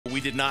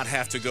we did not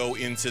have to go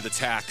into the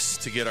tax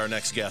to get our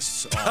next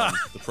guests on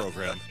the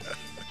program.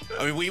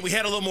 I mean, we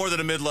had a little more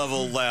than a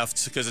mid-level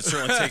left because it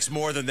certainly takes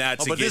more than that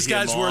to get him on. But this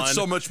guy's worth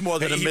so much more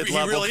than a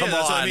mid-level. He really Come is. on.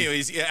 That's what I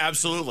mean. Yeah,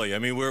 absolutely. I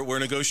mean, we're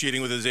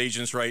negotiating with his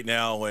agents right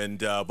now, and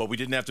but we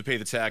didn't have to pay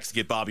the tax to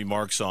get Bobby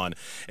Marks on.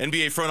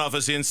 NBA front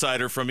office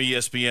insider from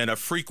ESPN, a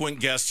frequent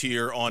guest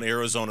here on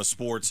Arizona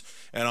Sports.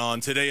 And on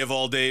Today of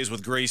All Days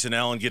with Grayson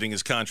Allen getting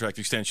his contract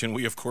extension,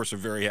 we, of course, are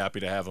very happy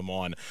to have him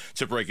on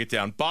to break it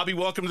down. Bobby,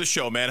 welcome to the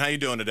show, man. How you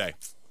doing today?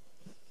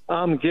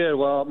 I'm good.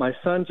 Well, my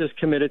son just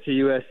committed to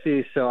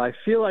USC, so I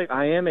feel like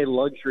I am a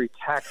luxury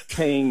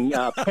tax-paying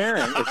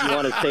parent, if you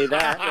want to say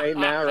that right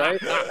now,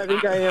 right? I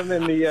think I am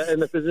in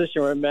the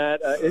position where Mat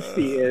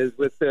Ishbia is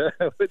with the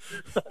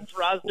Suns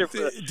roster for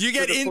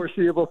the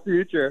foreseeable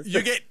future. Do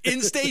you get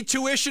in-state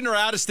tuition or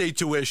out-of-state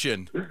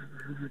tuition?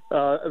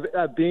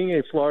 Being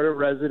a Florida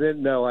resident,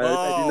 no, I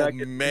do not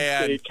get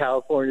in-state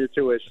California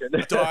tuition.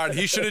 Darn,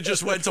 he should have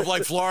just went to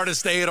like Florida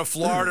State or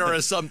Florida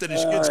or something.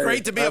 It's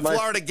great to be a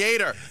Florida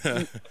Gator.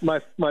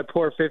 My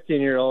poor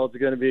 15-year-old is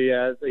going to be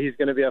he's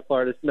going to be at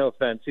Florida. No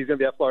offense, he's going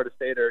to be at Florida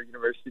State or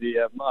University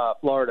of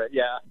Florida.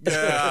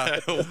 Yeah.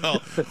 Well,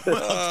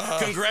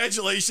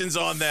 congratulations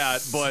on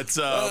that. But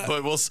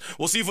we'll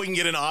see if we can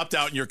get an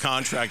opt-out in your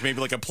contract, maybe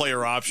like a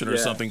player option or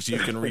something, so you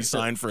can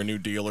re-sign for a new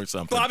deal or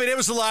something. Well, I mean, there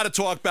was a lot of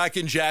talk back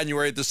in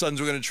January that the Suns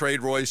were going to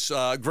trade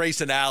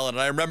Grayson Allen.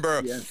 And I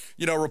remember,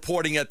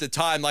 reporting at the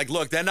time, like,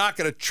 look, they're not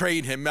going to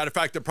trade him. Matter of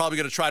fact, they're probably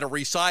going to try to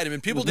re-sign him.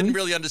 And people didn't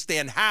really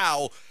understand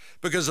how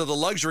because of the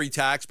luxury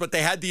tax, but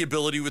they had the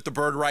ability with the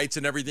bird rights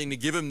and everything to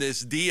give him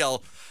this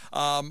deal.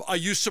 Are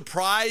you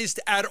surprised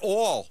at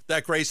all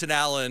that Grayson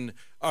Allen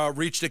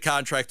reached a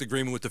contract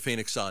agreement with the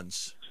Phoenix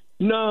Suns?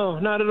 No,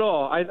 not at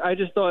all. I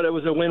just thought it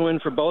was a win-win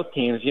for both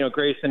teams. You know,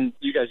 Grayson,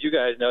 you guys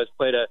know, has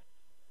played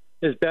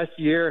his best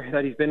year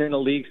that he's been in the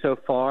league so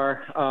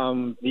far.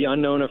 The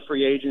unknown of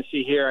free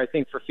agency here, I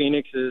think for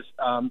Phoenix's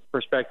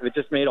perspective, it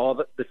just made all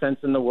the sense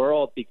in the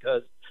world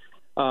because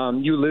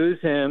you lose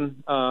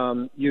him,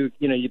 you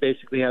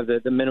basically have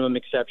the minimum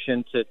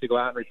exception to go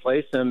out and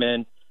replace him.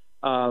 And,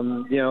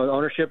 the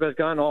ownership has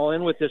gone all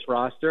in with this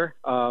roster.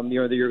 That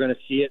you're going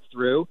to see it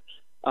through.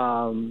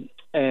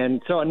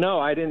 And so,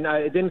 no, it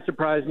didn't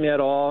surprise me at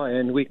all.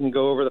 And we can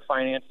go over the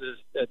finances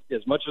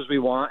as much as we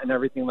want and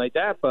everything like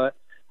that. But,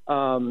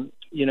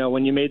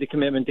 when you made the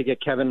commitment to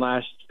get Kevin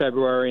last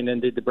February and then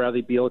did the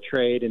Bradley Beal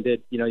trade and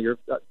did, your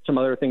some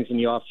other things in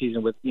the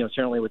offseason with,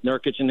 certainly with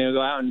Nurkic and then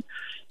go out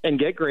and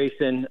get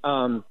Grayson,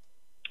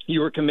 you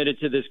were committed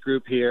to this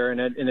group here. And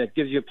it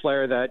gives you a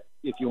player that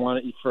if you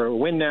want it for a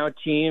win now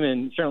team,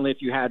 and certainly if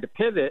you had to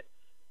pivot,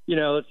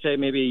 let's say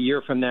maybe a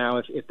year from now,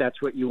 if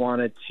that's what you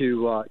wanted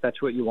to,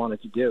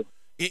 do.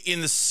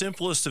 In the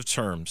simplest of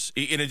terms,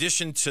 in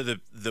addition to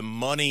the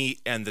money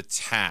and the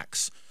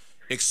tax,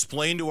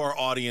 explain to our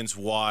audience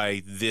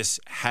why this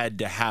had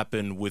to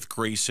happen with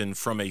Grayson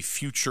from a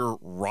future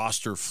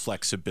roster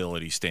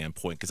flexibility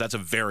standpoint, because that's a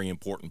very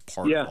important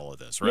part of all of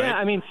this, right? Yeah,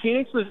 I mean,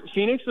 Phoenix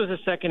was a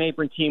second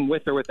apron team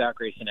with or without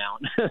Grayson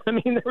Allen. I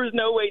mean, there was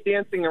no way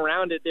dancing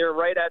around it. They were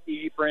right at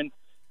the apron.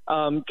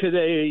 Could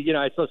they,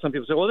 I saw some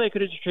people say, well, they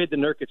could have just traded the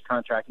Nurkic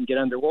contract and get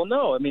under. Well,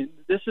 no, I mean,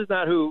 this is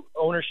not who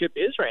ownership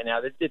is right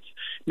now.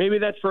 Maybe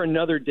that's for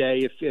another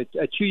day. If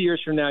 2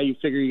 years from now you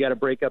figure you got to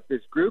break up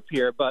this group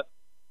here, but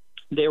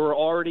they were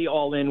already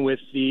all in with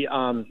the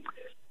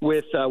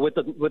with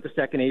the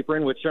second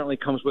apron, which certainly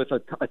comes with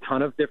a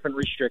ton of different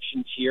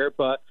restrictions here.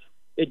 But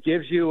it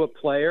gives you a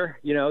player,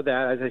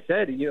 that, as I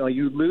said,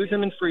 you lose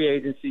him in free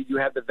agency, you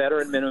have the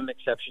veteran minimum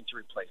exception to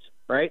replace him,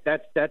 right?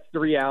 That's the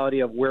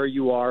reality of where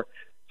you are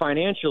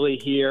financially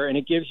here, and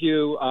it gives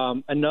you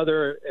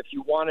another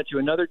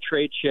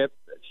trade chip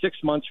 6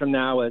 months from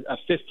now, a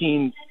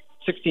 $16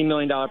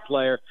 million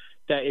player.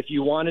 That if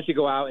you wanted to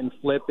go out and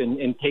flip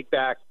and take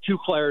back two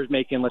players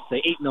making, let's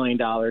say, $8 million,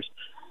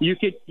 you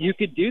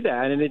could do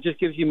that, and it just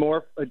gives you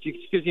more. It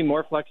just gives you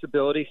more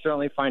flexibility,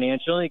 certainly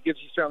financially. It gives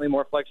you certainly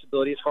more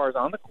flexibility as far as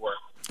on the court.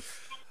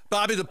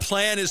 Bobby, the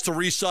plan is to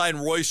re-sign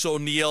Royce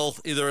O'Neal,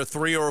 either a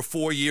 3 or a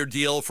 4 year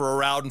deal for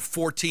around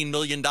 $14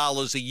 million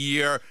a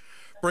year.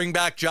 Bring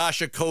back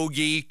Josh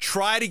Okogie.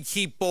 Try to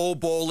keep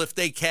Bol if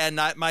they can.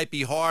 That might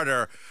be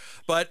harder.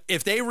 But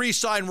if they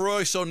re-sign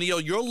Royce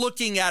O'Neal, you're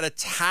looking at a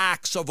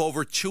tax of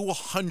over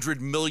 $200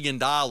 million.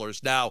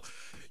 Now,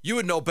 you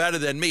would know better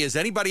than me. Has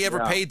anybody ever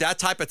paid that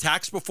type of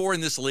tax before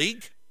in this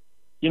league?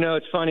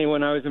 It's funny.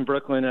 When I was in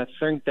Brooklyn, I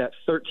think that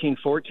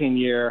 13-14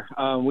 year,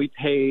 we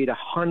paid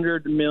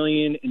 $100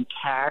 million in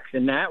tax,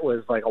 and that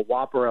was like a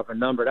whopper of a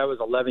number. That was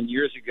 11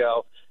 years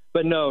ago.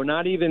 But no,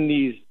 not even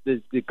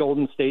the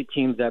Golden State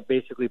teams that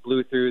basically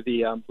blew through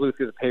the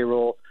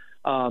payroll.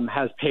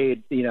 Has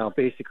paid,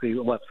 basically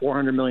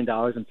 $400 million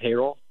in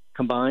payroll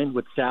combined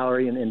with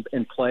salary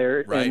and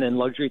player and then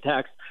luxury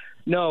tax.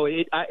 No,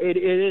 it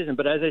isn't.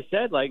 But as I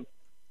said,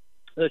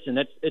 listen,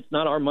 it's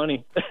not our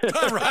money.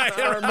 Right, it's not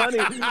our money.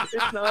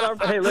 It's not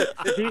our. Hey, look,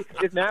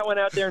 if Matt went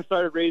out there and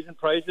started raising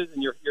prices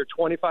and your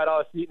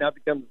 $25 seat now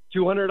becomes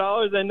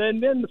 $200, and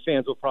then the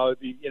fans will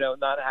probably be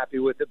not happy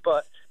with it.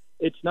 But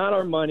it's not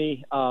our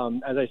money.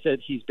 As I said,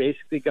 he's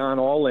basically gone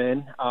all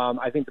in.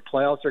 I think the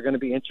playoffs are going to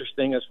be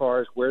interesting as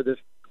far as where this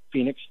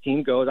Phoenix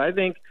team goes. I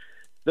think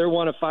they're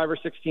one of 5 or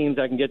 6 teams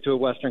that can get to a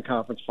Western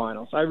Conference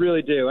Finals. I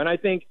really do. And I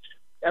think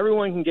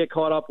everyone can get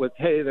caught up with,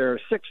 hey, they're a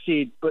 6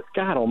 seed, but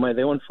God almighty,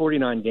 they won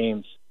 49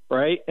 games,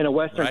 right? In a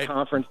Western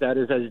Conference that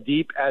is as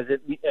deep as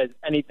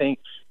anything.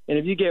 And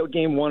if you get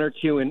game 1 or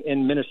 2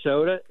 in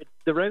Minnesota,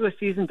 the regular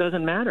season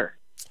doesn't matter.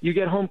 You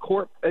get home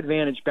court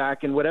advantage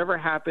back, and whatever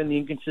happened, the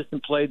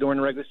inconsistent play during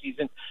the regular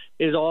season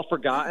is all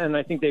forgotten. And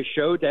I think they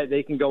showed that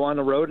they can go on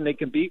the road and they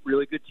can beat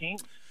really good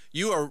teams.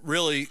 You are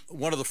really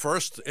one of the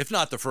first, if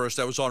not the first,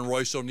 that was on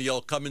Royce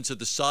O'Neal coming to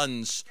the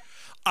Suns.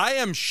 I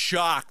am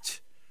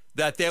shocked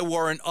that there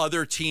weren't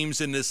other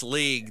teams in this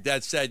league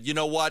that said, you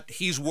know what,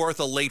 he's worth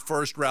a late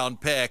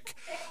first-round pick.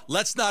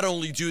 Let's not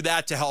only do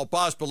that to help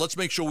us, but let's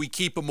make sure we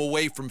keep him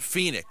away from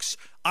Phoenix.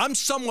 I'm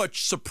somewhat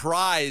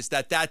surprised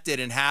that that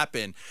didn't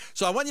happen.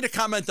 So I want you to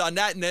comment on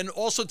that, and then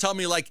also tell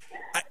me, like,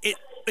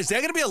 is there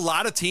going to be a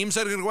lot of teams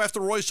that are going to go after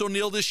Royce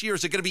O'Neal this year?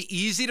 Is it going to be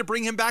easy to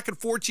bring him back at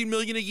 $14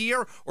 million a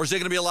year, or is there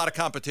going to be a lot of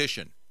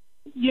competition?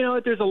 You know,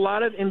 there's a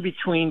lot of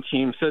in-between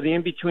teams. So the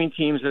in-between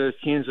teams are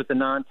those teams with the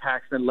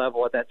non-taxman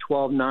level at that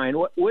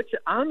 12-9, which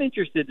I'm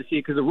interested to see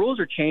because the rules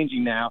are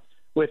changing now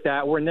with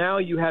that, where now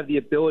you have the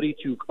ability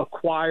to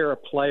acquire a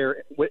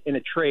player in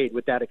a trade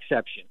with that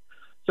exception.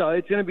 So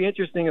it's going to be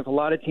interesting if a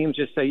lot of teams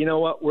just say, you know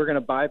what, we're going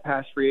to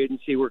bypass free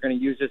agency. We're going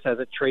to use this as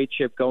a trade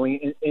chip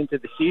going into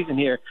the season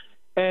here.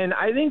 And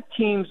I think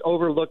teams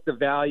overlook the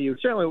value,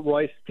 certainly what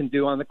Royce can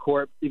do on the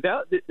court,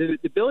 the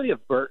ability of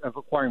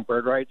acquiring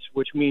bird rights,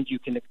 which means you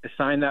can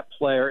assign that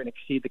player and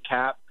exceed the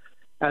cap,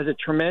 as a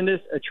tremendous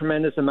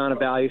amount of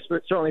value,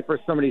 certainly for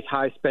some of these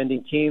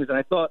high-spending teams. And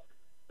I thought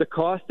the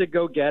cost to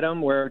go get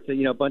them, where it's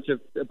a bunch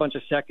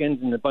of seconds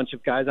and a bunch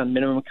of guys on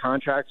minimum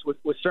contracts,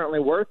 was certainly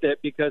worth it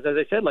because, as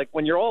I said, like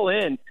when you're all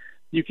in,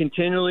 you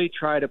continually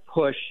try to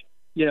push,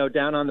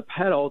 down on the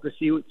pedal to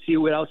see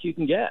what else you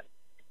can get.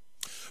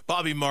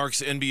 Bobby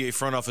Marks, NBA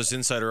front office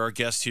insider, our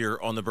guest here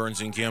on the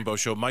Burns and Gambo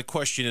show. My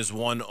question is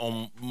one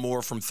on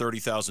more from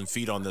 30,000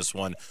 feet on this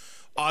one.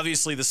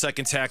 Obviously, the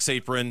second tax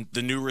apron,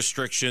 the new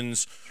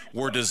restrictions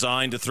were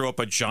designed to throw up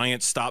a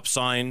giant stop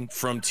sign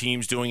from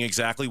teams doing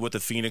exactly what the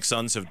Phoenix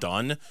Suns have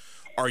done.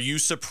 Are you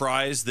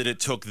surprised that it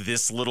took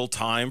this little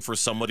time for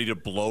somebody to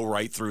blow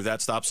right through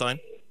that stop sign?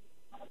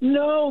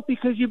 No,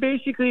 because you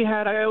basically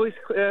had, I always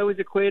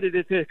equated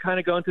it to kind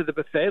of going to the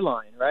buffet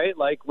line, right?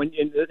 Like when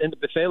and the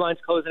buffet line's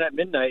closing at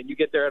midnight and you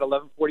get there at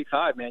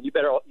 11:45, man, you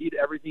better eat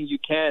everything you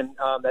can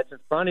that's in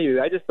front of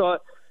you. I just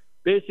thought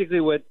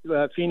basically what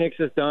Phoenix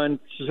has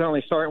done,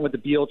 certainly starting with the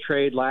Beal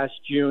trade last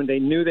June, they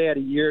knew they had a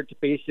year to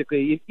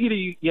basically, either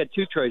you had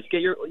two choices,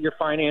 get your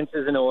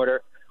finances in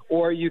order,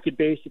 or you could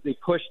basically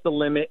push the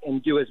limit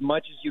and do as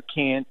much as you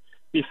can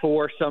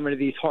before some of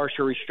these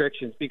harsher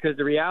restrictions. Because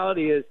the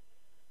reality is,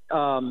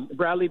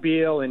 Bradley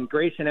Beal and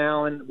Grayson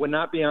Allen would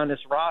not be on this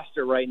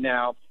roster right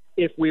now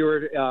if we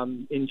were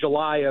in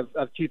July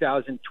of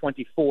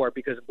 2024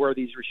 because of where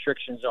these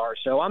restrictions are.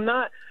 So I'm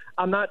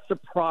not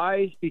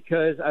surprised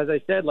because, as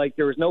I said, like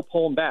there was no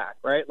pulling back,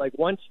 right? Like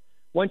once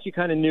you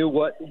kind of knew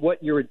what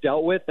you were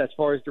dealt with as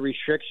far as the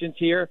restrictions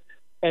here,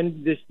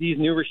 and these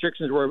new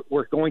restrictions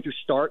were going to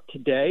start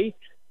today,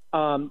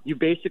 you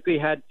basically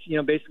had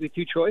basically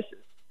two choices.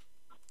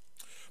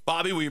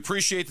 Bobby, we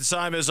appreciate the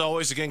time as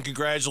always. Again,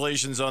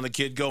 congratulations on the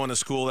kid going to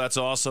school. That's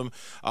awesome.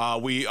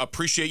 We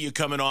appreciate you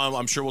coming on.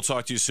 I'm sure we'll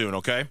talk to you soon,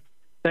 okay?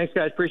 Thanks,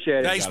 guys. Appreciate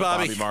it. Thanks,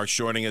 Bobby. Bobby Marks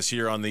joining us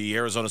here on the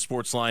Arizona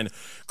Sports Line.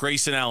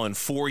 Grayson Allen,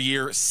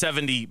 4-year,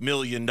 $70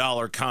 million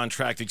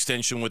contract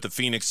extension with the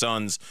Phoenix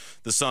Suns.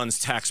 The Suns'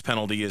 tax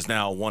penalty is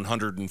now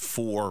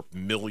 $104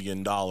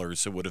 million.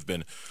 It would have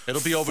been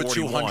It'll be over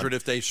 41. 200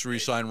 if they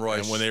re-sign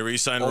Royce. And when they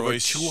re-sign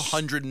Royce,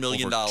 $200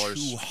 million. Over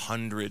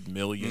 $200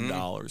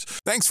 million.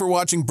 Thanks for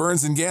watching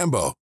Burns and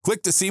Gambo.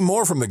 Click to see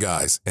more from the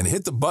guys and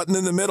hit the button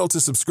in the middle to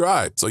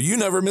subscribe so you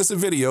never miss a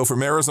video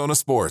from Arizona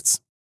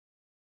sports.